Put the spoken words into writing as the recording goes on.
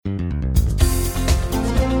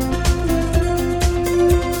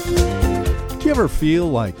ever feel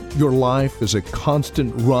like your life is a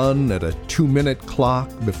constant run at a 2-minute clock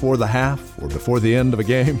before the half or before the end of a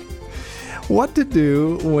game? What to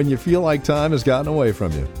do when you feel like time has gotten away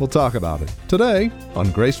from you? We'll talk about it today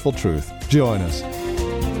on Graceful Truth. Join us.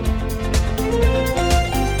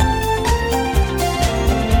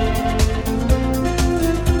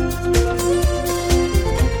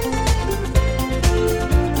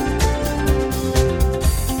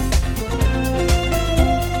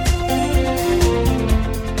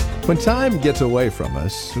 When time gets away from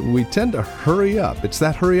us, we tend to hurry up. It's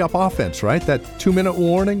that hurry up offense, right? That 2-minute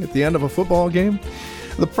warning at the end of a football game.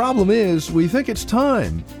 The problem is we think it's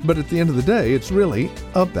time, but at the end of the day, it's really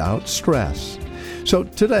about stress. So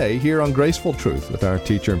today, here on Graceful Truth with our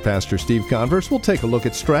teacher and pastor Steve Converse, we'll take a look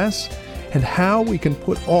at stress and how we can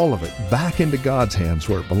put all of it back into God's hands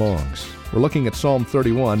where it belongs. We're looking at Psalm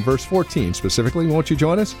 31, verse 14 specifically. Won't you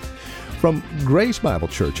join us? From Grace Bible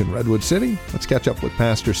Church in Redwood City, let's catch up with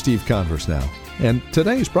Pastor Steve Converse now and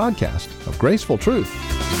today's broadcast of Graceful Truth.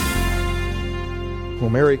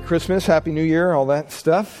 Well, Merry Christmas, Happy New Year, all that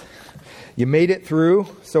stuff. You made it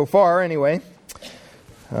through so far anyway.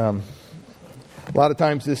 A lot of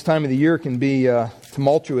times this time of the year can be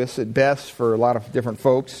tumultuous at best for a lot of different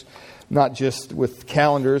folks, not just with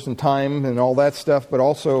calendars and time and all that stuff, but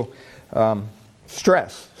also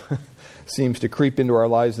stress. Seems to creep into our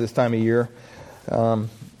lives this time of year. And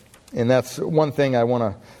that's one thing I want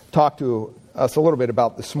to talk to us a little bit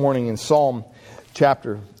about this morning in Psalm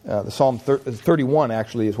chapter. Psalm 31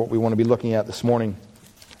 actually is what we want to be looking at this morning.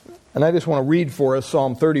 And I just want to read for us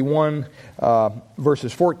Psalm 31,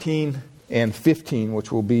 verses 14 and 15,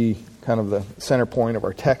 which will be kind of the center point of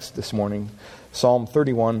our text this morning. Psalm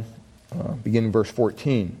 31, beginning verse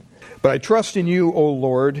 14. But I trust in you, O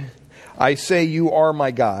Lord. I say you are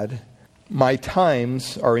my God. My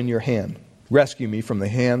times are in your hand. Rescue me from the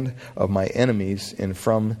hand of my enemies and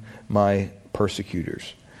from my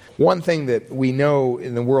persecutors. One thing that we know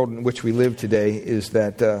in the world in which we live today is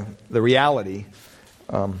that the reality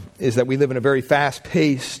is that we live in a very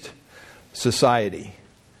fast-paced society.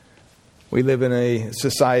 We live in a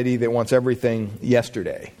society that wants everything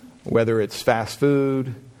yesterday, whether it's fast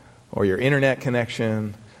food or your internet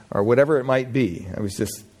connection or whatever it might be. I was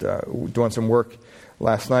just doing some work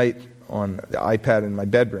last night on the iPad in my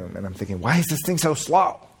bedroom, and I'm thinking, why is this thing so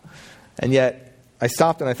slow? And yet, I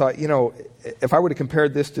stopped and I thought, if I would have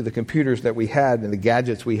compared this to the computers that we had and the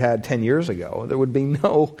gadgets we had 10 years ago, there would be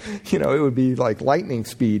no, it would be like lightning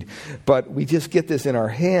speed. But we just get this in our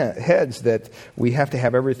heads that we have to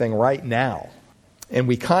have everything right now. And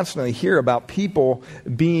we constantly hear about people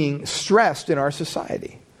being stressed in our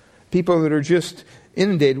society. People that are just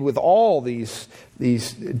inundated with all these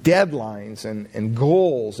deadlines and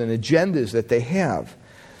goals and agendas that they have.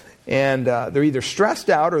 And they're either stressed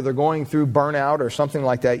out or they're going through burnout or something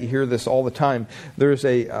like that. You hear this all the time. There's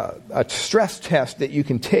a stress test that you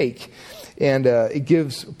can take, and it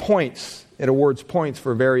gives points. It awards points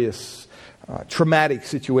for various traumatic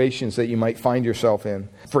situations that you might find yourself in.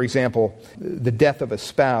 For example, the death of a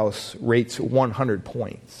spouse rates 100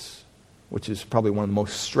 points, which is probably one of the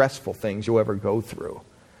most stressful things you'll ever go through.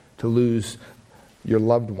 To lose your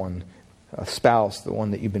loved one, a spouse, the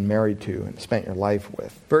one that you've been married to and spent your life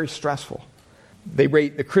with. Very stressful. They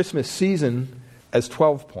rate the Christmas season as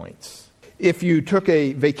 12 points. If you took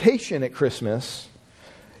a vacation at Christmas,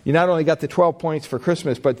 you not only got the 12 points for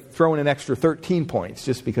Christmas, but throw in an extra 13 points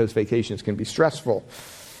just because vacations can be stressful.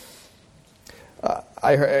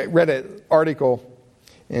 I read an article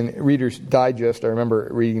in Reader's Digest. I remember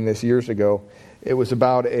reading this years ago. It was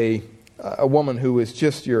about a woman who was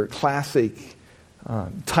just your classic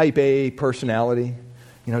type A personality.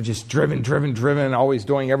 Just driven, always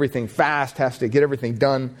doing everything fast, has to get everything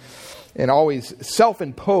done, and always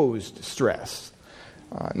self-imposed stress.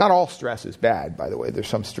 Not all stress is bad, by the way. There's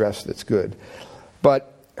some stress that's good.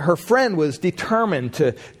 But her friend was determined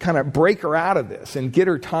to kind of break her out of this and get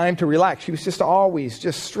her time to relax. She was just always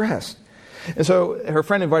just stressed. And so her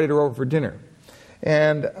friend invited her over for dinner.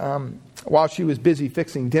 And while she was busy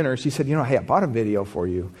fixing dinner, she said, hey, I bought a video for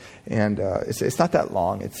you. And it's not that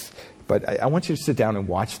long. But I want you to sit down and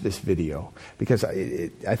watch this video because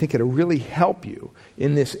I think it'll really help you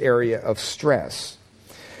in this area of stress.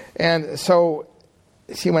 And so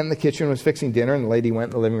she went in the kitchen, was fixing dinner, and the lady went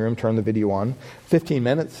in the living room, turned the video on. 15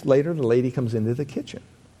 minutes later, the lady comes into the kitchen.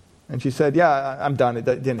 And she said, I'm done. It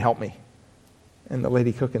didn't help me. And the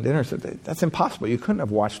lady cooking dinner said, that's impossible. You couldn't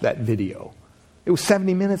have watched that video. It was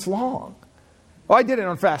 70 minutes long. Well, I did it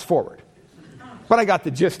on fast forward. But I got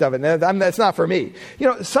the gist of it. That's not for me.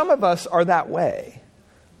 Some of us are that way.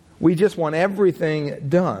 We just want everything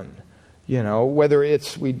done. Whether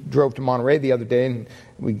it's, we drove to Monterey the other day and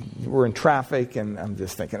we were in traffic and I'm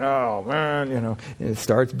just thinking, oh man, and it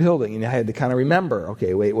starts building. And I had to kind of remember,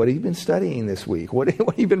 okay, wait, what have you been studying this week? What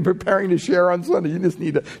have you been preparing to share on Sunday? You just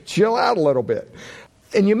need to chill out a little bit.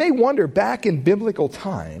 And you may wonder, back in biblical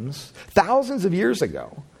times, thousands of years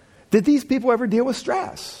ago, did these people ever deal with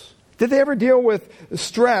stress? Did they ever deal with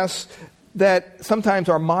stress that sometimes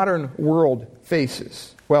our modern world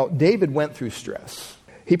faces? Well, David went through stress.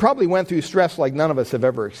 He probably went through stress like none of us have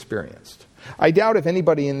ever experienced. I doubt if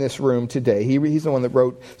anybody in this room today, he's the one that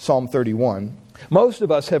wrote Psalm 31, most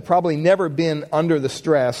of us have probably never been under the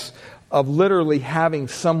stress of literally having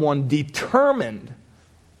someone determined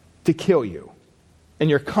to kill you, and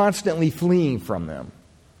you're constantly fleeing from them.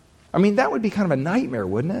 I mean, that would be kind of a nightmare,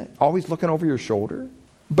 wouldn't it? Always looking over your shoulder.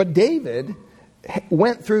 But David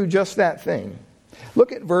went through just that thing.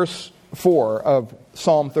 Look at verse 4 of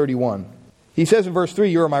Psalm 31. He says in verse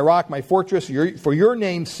 3, "You are my rock, my fortress. For your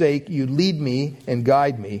name's sake, you lead me and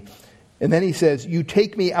guide me." And then he says, "You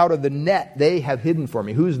take me out of the net they have hidden for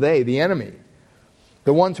me." Who's they? The enemy.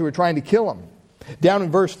 The ones who are trying to kill him. Down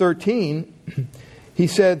in verse 13, he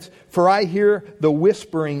says, "For I hear the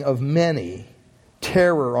whispering of many,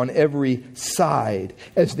 terror on every side,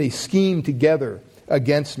 as they scheme together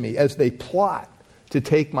against me, as they plot to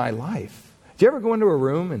take my life." Do you ever go into a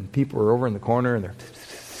room and people are over in the corner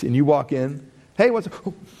and you walk in, "Hey, what's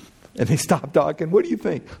up?" And they stop talking. "What do you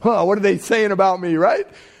think?" "Oh, what are they saying about me?" Right?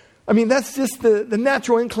 I mean, that's just the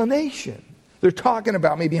natural inclination. They're talking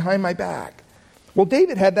about me behind my back. Well,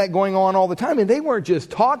 David had that going on all the time, and they weren't just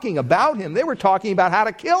talking about him. They were talking about how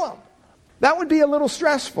to kill him. That would be a little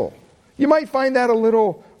stressful. You might find that a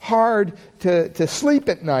little hard to sleep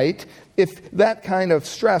at night if that kind of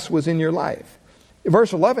stress was in your life.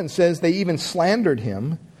 Verse 11 says, "They even slandered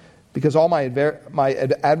him, because all my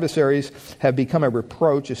adversaries have become a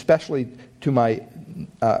reproach, especially to my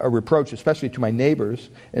neighbors,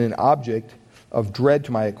 and an object of dread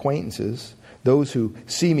to my acquaintances. Those who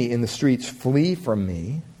see me in the streets flee from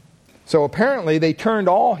me." So apparently they turned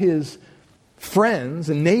all his friends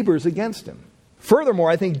and neighbors against him. Furthermore,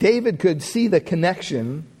 I think David could see the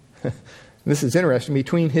connection, this is interesting,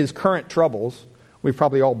 between his current troubles, we've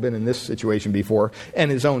probably all been in this situation before, and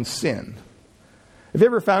his own sin. Have you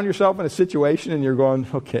ever found yourself in a situation and you're going,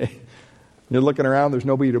 okay, you're looking around, there's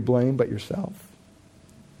nobody to blame but yourself?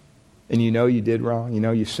 And you know you did wrong, you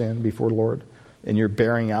know you sinned before the Lord, and you're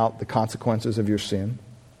bearing out the consequences of your sin.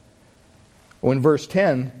 Well, in verse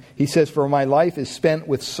 10, he says, "For my life is spent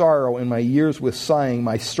with sorrow and my years with sighing.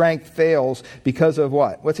 My strength fails because of"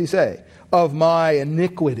 what? What's he say? "Of my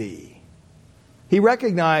iniquity." He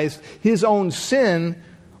recognized his own sin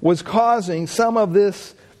was causing some of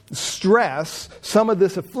this stress, some of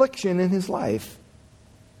this affliction in his life.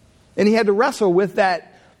 And he had to wrestle with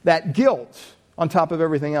that guilt on top of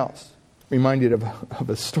everything else. Reminded of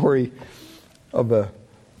a story of a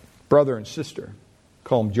brother and sister.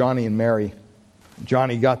 Call them Johnny and Mary.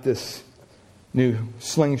 Johnny got this new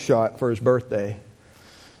slingshot for his birthday.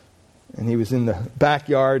 And he was in the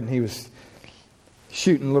backyard and he was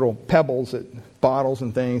shooting little pebbles at bottles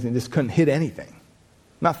and things and just couldn't hit anything.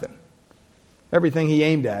 Nothing. Everything he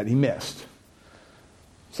aimed at, he missed.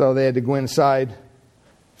 So they had to go inside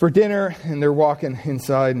for dinner, and they're walking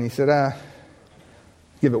inside, and he said,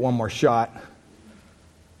 give it one more shot.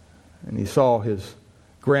 And he saw his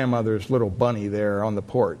grandmother's little bunny there on the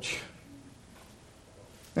porch.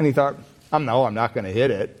 And he thought, I'm not going to hit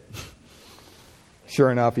it. Sure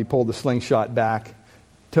enough, he pulled the slingshot back,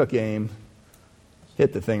 took aim,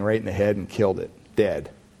 hit the thing right in the head and killed it, dead.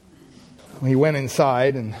 He went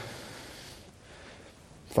inside and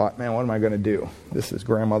thought, man, what am I going to do? This is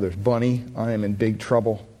grandmother's bunny. I am in big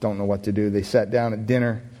trouble. Don't know what to do. They sat down at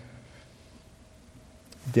dinner.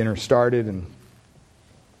 Dinner started, and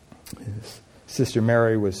his sister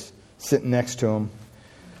Mary was sitting next to him.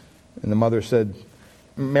 And the mother said,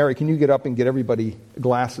 Mary, can you get up and get everybody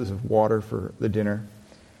glasses of water for the dinner?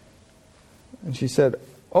 And she said,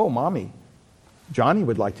 oh, Mommy, Johnny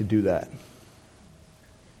would like to do that.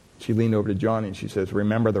 She leaned over to Johnny and she says,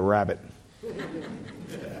 remember the rabbit.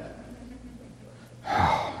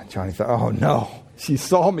 Johnny thought, oh no, she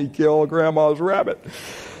saw me kill Grandma's rabbit.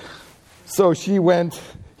 So he went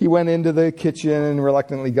into the kitchen and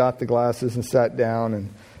reluctantly got the glasses and sat down.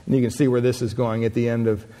 And you can see where this is going. At the end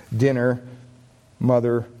of dinner,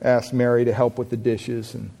 Mother asked Mary to help with the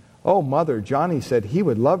dishes. And, oh, Mother, Johnny said he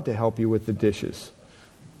would love to help you with the dishes.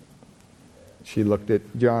 She looked at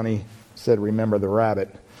Johnny, said, remember the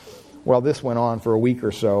rabbit. Well, this went on for a week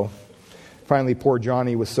or so. Finally, poor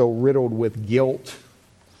Johnny was so riddled with guilt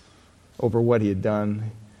over what he had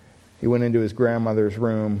done. He went into his grandmother's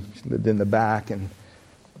room, she lived in the back, and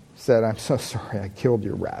said, "I'm so sorry, I killed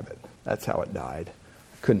your rabbit. That's how it died.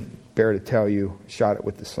 I couldn't bear to tell you, shot it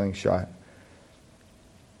with the slingshot."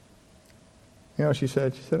 You know, she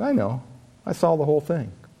said, "I know. I saw the whole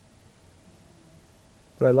thing.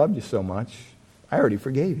 But I loved you so much, I already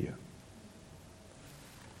forgave you.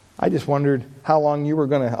 I just wondered how long you were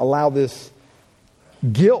going to allow this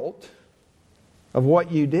guilt of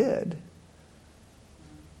what you did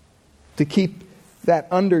to keep that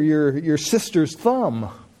under your sister's thumb.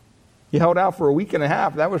 You held out for a week and a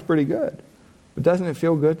half. That was pretty good. But doesn't it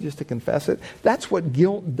feel good just to confess it?" That's what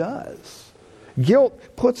guilt does. Guilt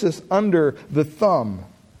puts us under the thumb.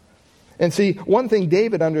 And see, one thing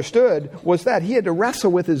David understood was that he had to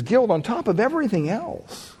wrestle with his guilt on top of everything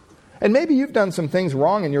else. And maybe you've done some things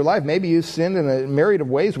wrong in your life. Maybe you've sinned in a myriad of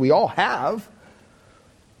ways. We all have.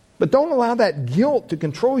 But don't allow that guilt to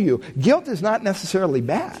control you. Guilt is not necessarily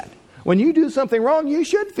bad. When you do something wrong, you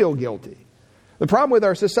should feel guilty. The problem with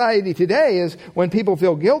our society today is when people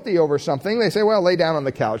feel guilty over something, they say, "Well, lay down on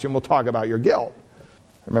the couch and we'll talk about your guilt."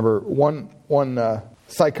 I remember one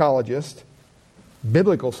psychologist,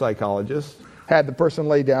 biblical psychologist, had the person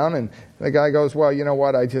lay down, and the guy goes, "Well, you know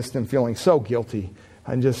what? I just am feeling so guilty.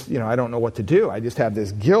 I'm just, I don't know what to do. I just have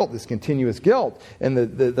this guilt, this continuous guilt." And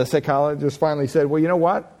the psychologist finally said, "Well, you know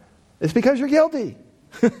what? It's because you're guilty."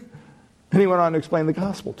 And he went on to explain the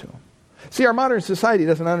gospel to him. See, our modern society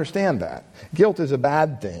doesn't understand that. Guilt is a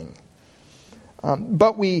bad thing.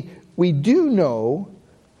 But we do know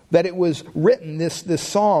that it was written, this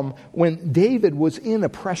psalm, when David was in a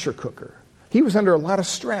pressure cooker. He was under a lot of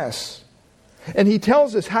stress. And he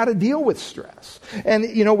tells us how to deal with stress. And,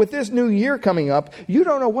 with this new year coming up, you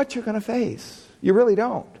don't know what you're going to face. You really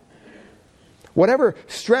don't. Whatever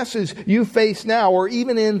stresses you face now, or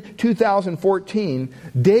even in 2014,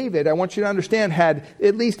 David, I want you to understand, had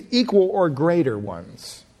at least equal or greater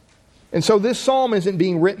ones. And so this psalm isn't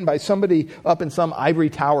being written by somebody up in some ivory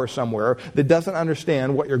tower somewhere that doesn't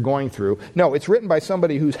understand what you're going through. No, it's written by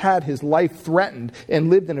somebody who's had his life threatened and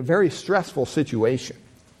lived in a very stressful situation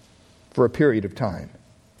for a period of time.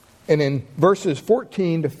 And in verses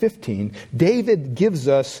 14 to 15, David gives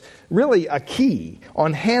us really a key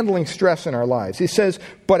on handling stress in our lives. He says,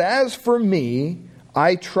 "But as for me,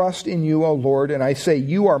 I trust in you, O Lord, and I say,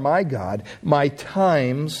 you are my God. My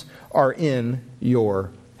times are in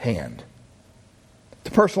your hand."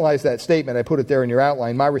 To personalize that statement, I put it there in your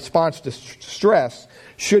outline. My response to stress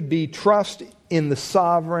should be trust in the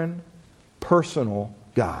sovereign, personal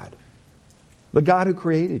God. The God who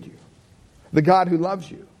created you. The God who loves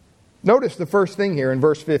you. Notice the first thing here in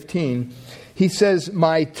verse 15. He says,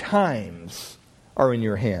 "My times are in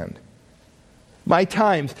your hand." My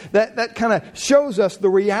times. That kind of shows us the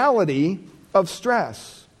reality of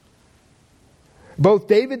stress. Both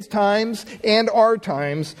David's times and our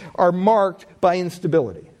times are marked by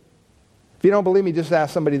instability. If you don't believe me, just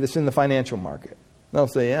ask somebody that's in the financial market. They'll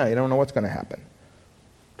say, "Yeah, you don't know what's going to happen."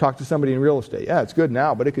 Talk to somebody in real estate. "Yeah, it's good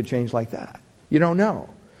now, but it could change like that." You don't know.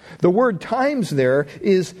 The word times there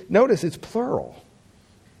is, notice it's plural.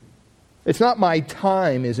 It's not "my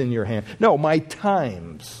time is in your hand." No, my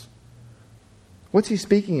times. What's he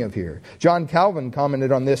speaking of here? John Calvin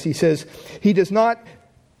commented on this. He says, he does not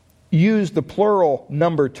use the plural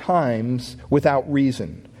number times without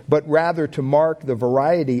reason, but rather to mark the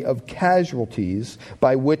variety of casualties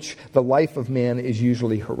by which the life of man is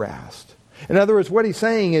usually harassed. In other words, what he's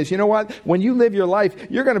saying is, you know what? When you live your life,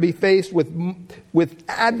 you're going to be faced with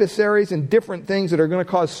adversaries and different things that are going to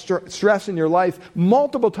cause stress in your life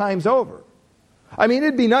multiple times over. I mean,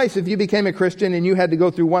 it'd be nice if you became a Christian and you had to go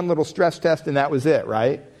through one little stress test and that was it,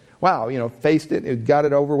 right? Wow, faced it, got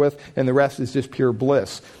it over with, and the rest is just pure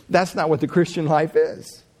bliss. That's not what the Christian life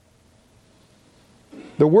is.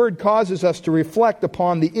 The Word causes us to reflect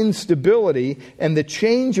upon the instability and the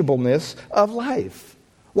changeableness of life.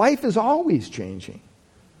 Life is always changing.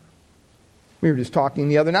 We were just talking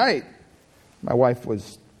the other night. My wife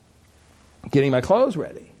was getting my clothes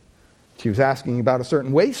ready. She was asking about a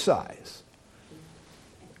certain waist size.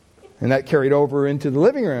 And that carried over into the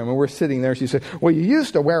living room. And we're sitting there. She said, "Well, you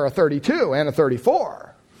used to wear a 32 and a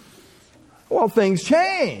 34. Well, things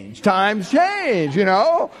change. Times change,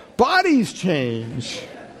 Bodies change.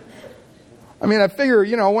 I mean, I figure,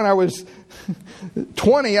 when I was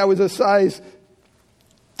 20, I was a size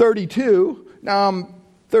 32. Now I'm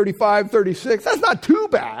 35, 36. That's not too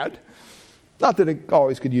bad. Not that it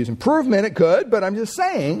always could use improvement. It could, but I'm just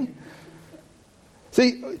saying.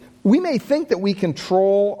 See, we may think that we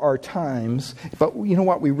control our times, but you know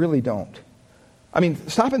what? We really don't. I mean,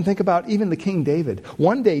 stop and think about even the King David.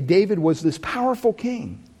 One day, David was this powerful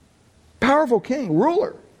king,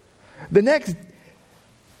 ruler. The next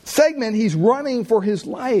segment, he's running for his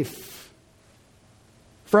life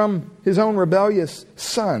from his own rebellious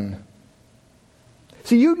son.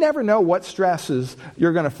 See, you never know what stresses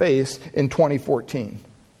you're going to face in 2014.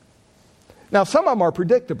 Now, some of them are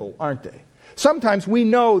predictable, aren't they? Sometimes we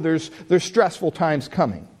know there's stressful times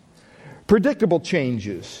coming. Predictable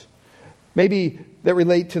changes. Maybe that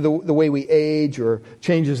relate to the way we age or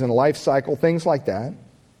changes in the life cycle, things like that.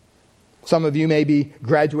 Some of you may be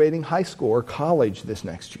graduating high school or college this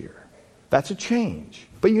next year. That's a change.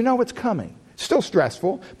 But you know it's coming. Still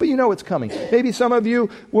stressful, but you know it's coming. Maybe some of you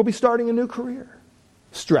will be starting a new career.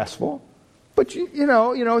 Stressful, but you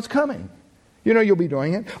know it's coming. You know you'll be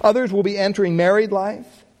doing it. Others will be entering married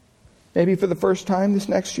life, maybe for the first time this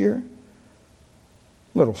next year.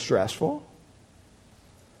 A little stressful.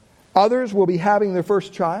 Others will be having their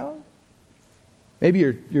first child. Maybe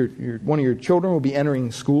one of your children will be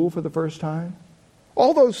entering school for the first time.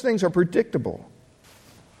 All those things are predictable.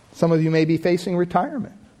 Some of you may be facing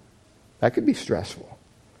retirement. That could be stressful.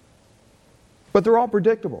 But they're all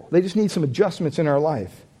predictable. They just need some adjustments in our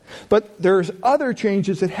life. But there's other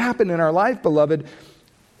changes that happen in our life, beloved,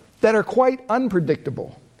 that are quite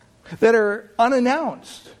unpredictable, that are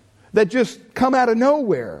unannounced, that just come out of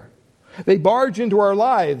nowhere. They barge into our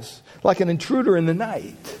lives like an intruder in the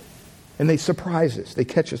night, and they surprise us. They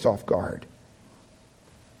catch us off guard.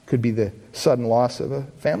 Could be the sudden loss of a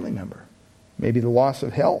family member, maybe the loss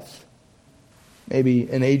of health. Maybe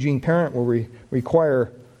an aging parent will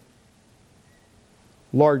require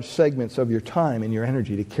large segments of your time and your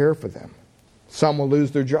energy to care for them. Some will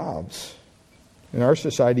lose their jobs. In our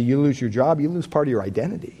society, you lose your job, you lose part of your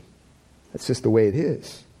identity. That's just the way it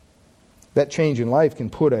is. That change in life can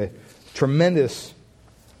put a tremendous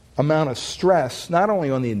amount of stress, not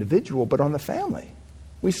only on the individual, but on the family.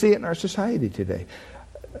 We see it in our society today.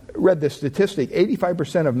 I read this statistic,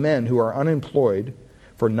 85% of men who are unemployed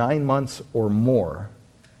for 9 months or more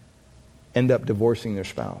end up divorcing their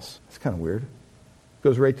spouse. That's kind of weird.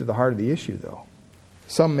 Goes right to the heart of the issue, though.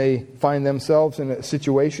 Some may find themselves in a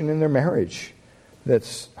situation in their marriage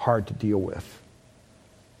that's hard to deal with,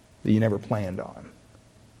 that you never planned on.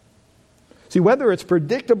 See, whether it's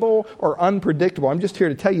predictable or unpredictable, I'm just here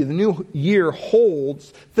to tell you the new year holds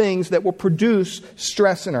things that will produce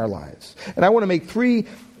stress in our lives. And I want to make 3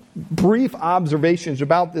 brief observations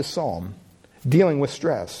about this psalm dealing with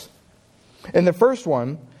stress. And the first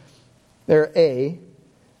one, the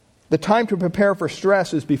time to prepare for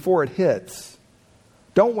stress is before it hits.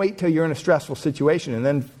 Don't wait till you're in a stressful situation and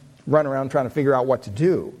then run around trying to figure out what to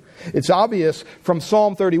do. It's obvious from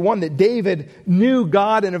Psalm 31 that David knew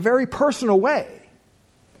God in a very personal way.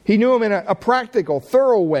 He knew Him in a practical,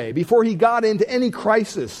 thorough way before he got into any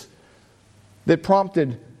crisis that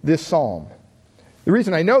prompted this psalm. The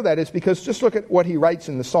reason I know that is because just look at what he writes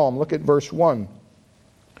in the psalm. Look at verse 1,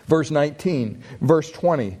 verse 19, verse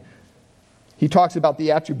 20. He talks about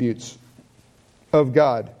the attributes of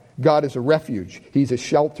God. God is a refuge. He's a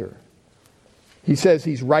shelter. He says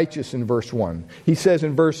He's righteous in verse 1. He says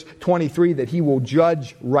in verse 23 that He will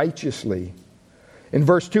judge righteously. In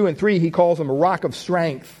verse 2 and 3, He calls Him a rock of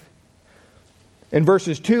strength. In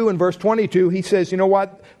verses 2 and verse 22, He says, you know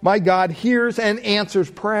what? My God hears and answers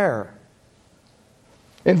prayer.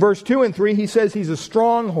 In verse 2 and 3, He says He's a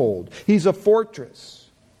stronghold. He's a fortress.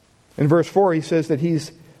 In verse 4, He says that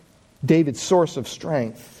He's David's source of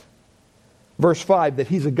strength. Verse 5, that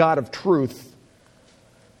He's a God of truth.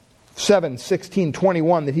 7, 16,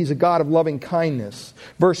 21, that He's a God of loving kindness.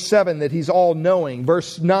 Verse 7, that He's all-knowing.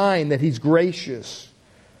 Verse 9, that He's gracious.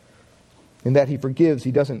 And that He forgives.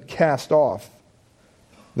 He doesn't cast off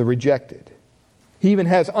the rejected. He even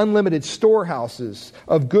has unlimited storehouses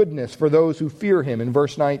of goodness for those who fear Him in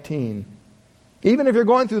verse 19. Even if you're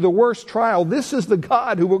going through the worst trial, this is the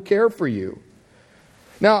God who will care for you.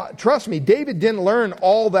 Now, trust me, David didn't learn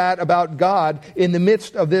all that about God in the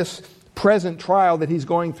midst of this present trial that he's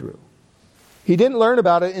going through. He didn't learn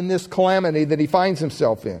about it in this calamity that he finds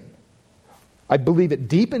himself in. I believe it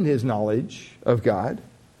deepened his knowledge of God.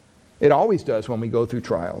 It always does when we go through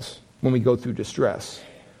trials, when we go through distress,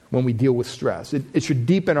 when we deal with stress. It should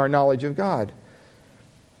deepen our knowledge of God.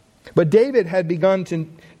 But David had begun to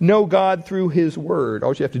know God through His Word.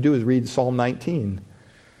 All you have to do is read Psalm 19.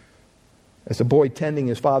 As a boy tending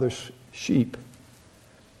his father's sheep,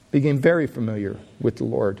 became very familiar with the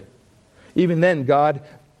Lord. Even then, God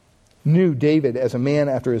knew David as a man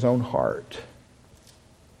after His own heart.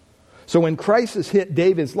 So when crisis hit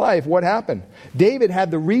David's life, what happened? David had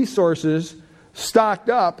the resources stocked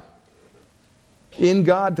up in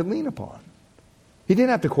God to lean upon. He didn't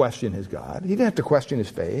have to question his God. He didn't have to question his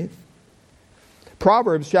faith.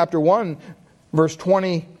 Proverbs chapter 1, verse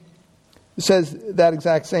 20 says that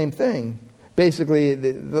exact same thing. Basically,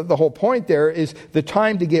 the whole point there is the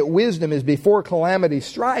time to get wisdom is before calamity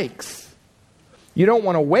strikes. You don't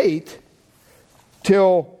want to wait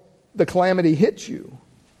till the calamity hits you.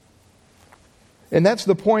 And that's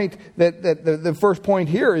the point that the first point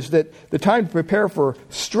here is that the time to prepare for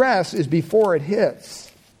stress is before it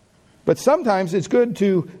hits. But sometimes it's good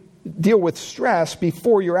to deal with stress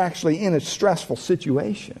before you're actually in a stressful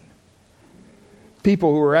situation.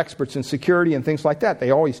 People who are experts in security and things like that,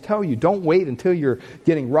 they always tell you, don't wait until you're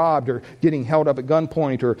getting robbed or getting held up at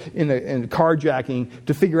gunpoint or in carjacking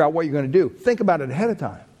to figure out what you're going to do. Think about it ahead of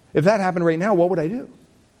time. If that happened right now, what would I do?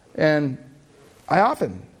 And I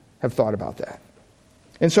often have thought about that.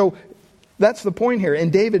 And so that's the point here.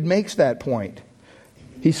 And David makes that point.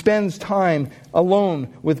 He spends time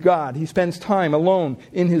alone with God. He spends time alone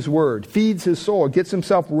in His Word, feeds his soul, gets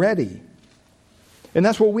himself ready. And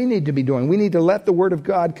that's what we need to be doing. We need to let the Word of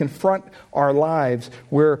God confront our lives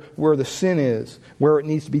where the sin is, where it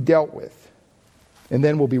needs to be dealt with. And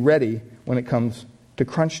then we'll be ready when it comes to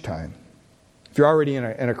crunch time. If you're already in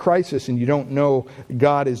a crisis and you don't know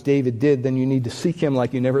God as David did, then you need to seek Him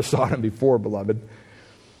like you never sought Him before, beloved.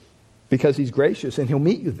 Because He's gracious and He'll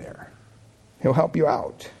meet you there. He'll help you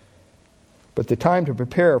out. But the time to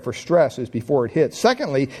prepare for stress is before it hits.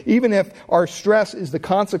 Secondly, even if our stress is the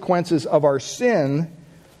consequences of our sin,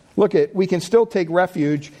 we can still take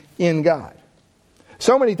refuge in God.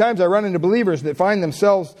 So many times I run into believers that find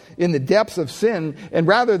themselves in the depths of sin, and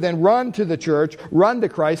rather than run to the church, run to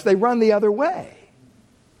Christ, they run the other way.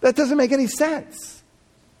 That doesn't make any sense.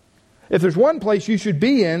 If there's one place you should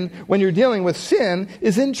be in when you're dealing with sin,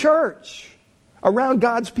 is in church, around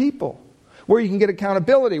God's people, where you can get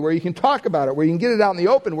accountability, where you can talk about it, where you can get it out in the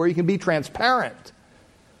open, where you can be transparent.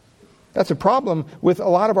 That's a problem with a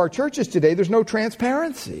lot of our churches today. There's no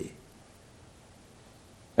transparency.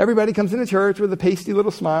 Everybody comes into church with a pasty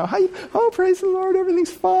little smile. Oh, praise the Lord,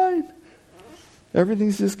 everything's fine.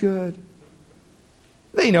 Everything's just good.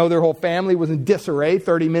 They know their whole family was in disarray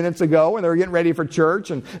 30 minutes ago and they were getting ready for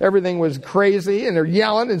church and everything was crazy and they're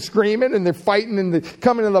yelling and screaming and they're fighting and they're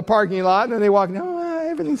coming to the parking lot and then they walk in,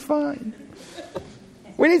 everything's fine.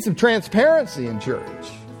 We need some transparency in church.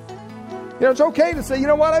 It's okay to say, you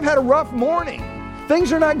know what, I've had a rough morning.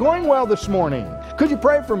 Things are not going well this morning. Could you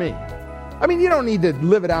pray for me? You don't need to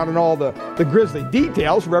live it out in all the grisly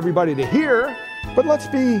details for everybody to hear, but let's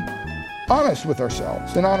be honest with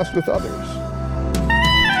ourselves and honest with others.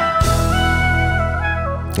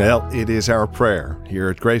 Well, it is our prayer here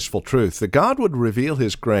at Graceful Truth that God would reveal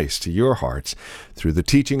His grace to your hearts through the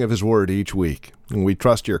teaching of His Word each week. And we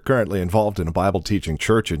trust you're currently involved in a Bible teaching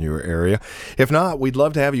church in your area. If not, we'd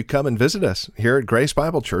love to have you come and visit us here at Grace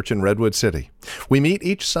Bible Church in Redwood City. We meet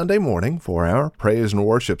each Sunday morning for our praise and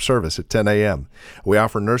worship service at 10 a.m. We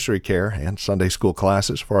offer nursery care and Sunday school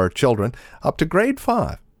classes for our children up to grade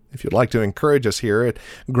 5. If you'd like to encourage us here at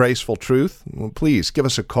Graceful Truth, please give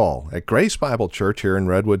us a call at Grace Bible Church here in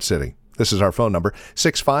Redwood City. This is our phone number,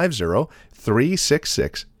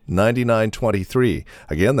 650-366-9923.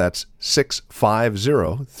 Again, that's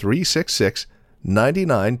 650-366-9923.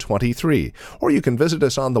 9923, or you can visit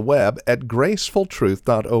us on the web at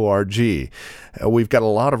gracefultruth.org. We've got a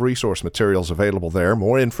lot of resource materials available there,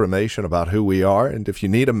 more information about who we are, and if you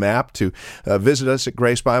need a map to visit us at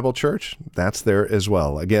Grace Bible Church, that's there as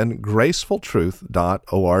well. Again,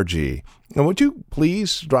 gracefultruth.org. And would you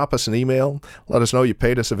please drop us an email? Let us know you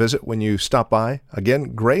paid us a visit when you stop by.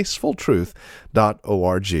 Again,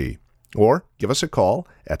 gracefultruth.org. Or give us a call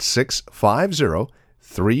at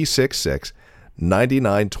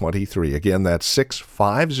 650-366-9923. Again, that's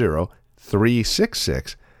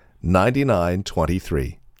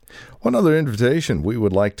 650-366-9923. One other invitation we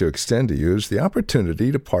would like to extend to you is the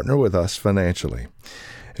opportunity to partner with us financially.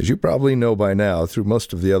 As you probably know by now through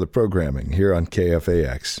most of the other programming here on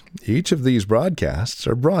KFAX, each of these broadcasts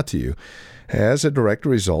are brought to you as a direct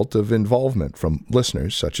result of involvement from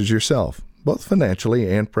listeners such as yourself, both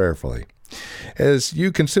financially and prayerfully. As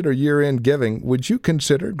you consider year-end giving, would you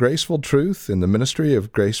consider Graceful Truth in the ministry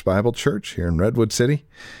of Grace Bible Church here in Redwood City?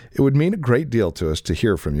 It would mean a great deal to us to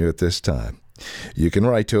hear from you at this time. You can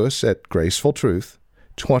write to us at Graceful Truth,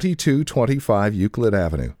 2225 Euclid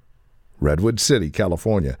Avenue, Redwood City,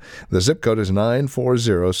 California. The zip code is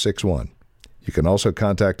 94061. You can also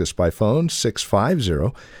contact us by phone,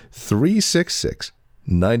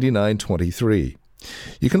 650-366-9923.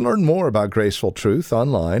 You can learn more about Graceful Truth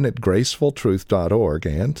online at gracefultruth.org,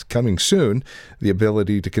 and coming soon, the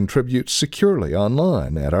ability to contribute securely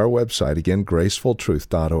online at our website, again,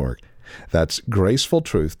 gracefultruth.org. That's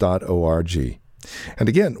gracefultruth.org. And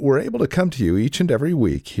again, we're able to come to you each and every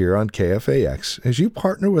week here on KFAX as you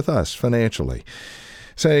partner with us financially,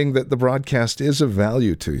 saying that the broadcast is of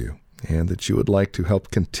value to you and that you would like to help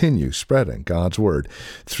continue spreading God's Word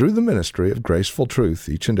through the ministry of Graceful Truth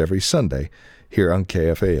each and every Sunday here on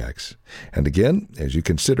KFAX. And again, as you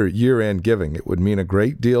consider year-end giving, it would mean a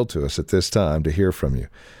great deal to us at this time to hear from you.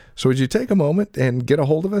 So would you take a moment and get a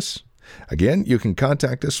hold of us? Again, you can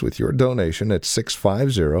contact us with your donation at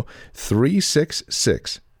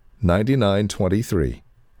 650-366-9923,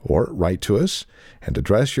 or write to us and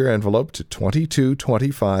address your envelope to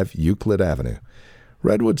 2225 Euclid Avenue,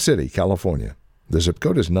 Redwood City, California. The zip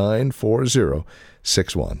code is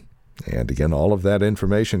 94061. And again, all of that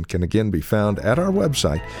information can again be found at our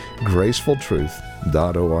website,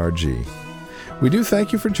 gracefultruth.org. We do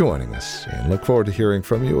thank you for joining us and look forward to hearing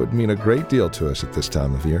from you. It would mean a great deal to us at this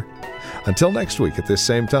time of year. Until next week at this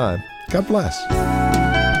same time, God bless.